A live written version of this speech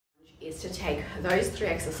is to take those 3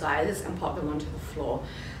 exercises and pop them onto the floor.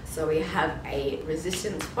 So we have a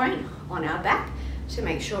resistance point on our back to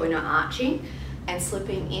make sure we're not arching and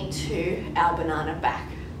slipping into our banana back,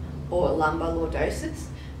 or lumbar lordosis,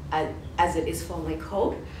 as it is formally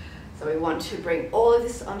called. So we want to bring all of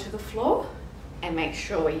this onto the floor and make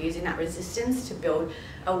sure we're using that resistance to build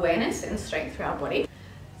awareness and strength through our body.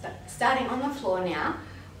 So starting on the floor now,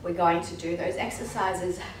 we're going to do those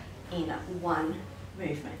exercises in one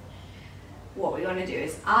movement. What we want to do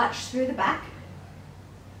is arch through the back,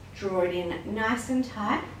 draw it in nice and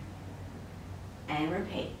tight, and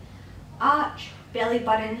repeat. Arch, belly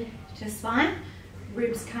button to spine,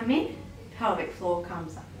 ribs come in, pelvic floor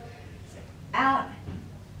comes up. So out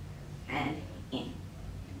and in,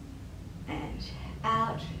 and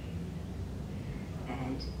out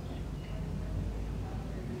and in.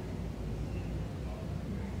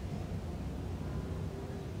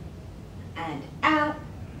 And out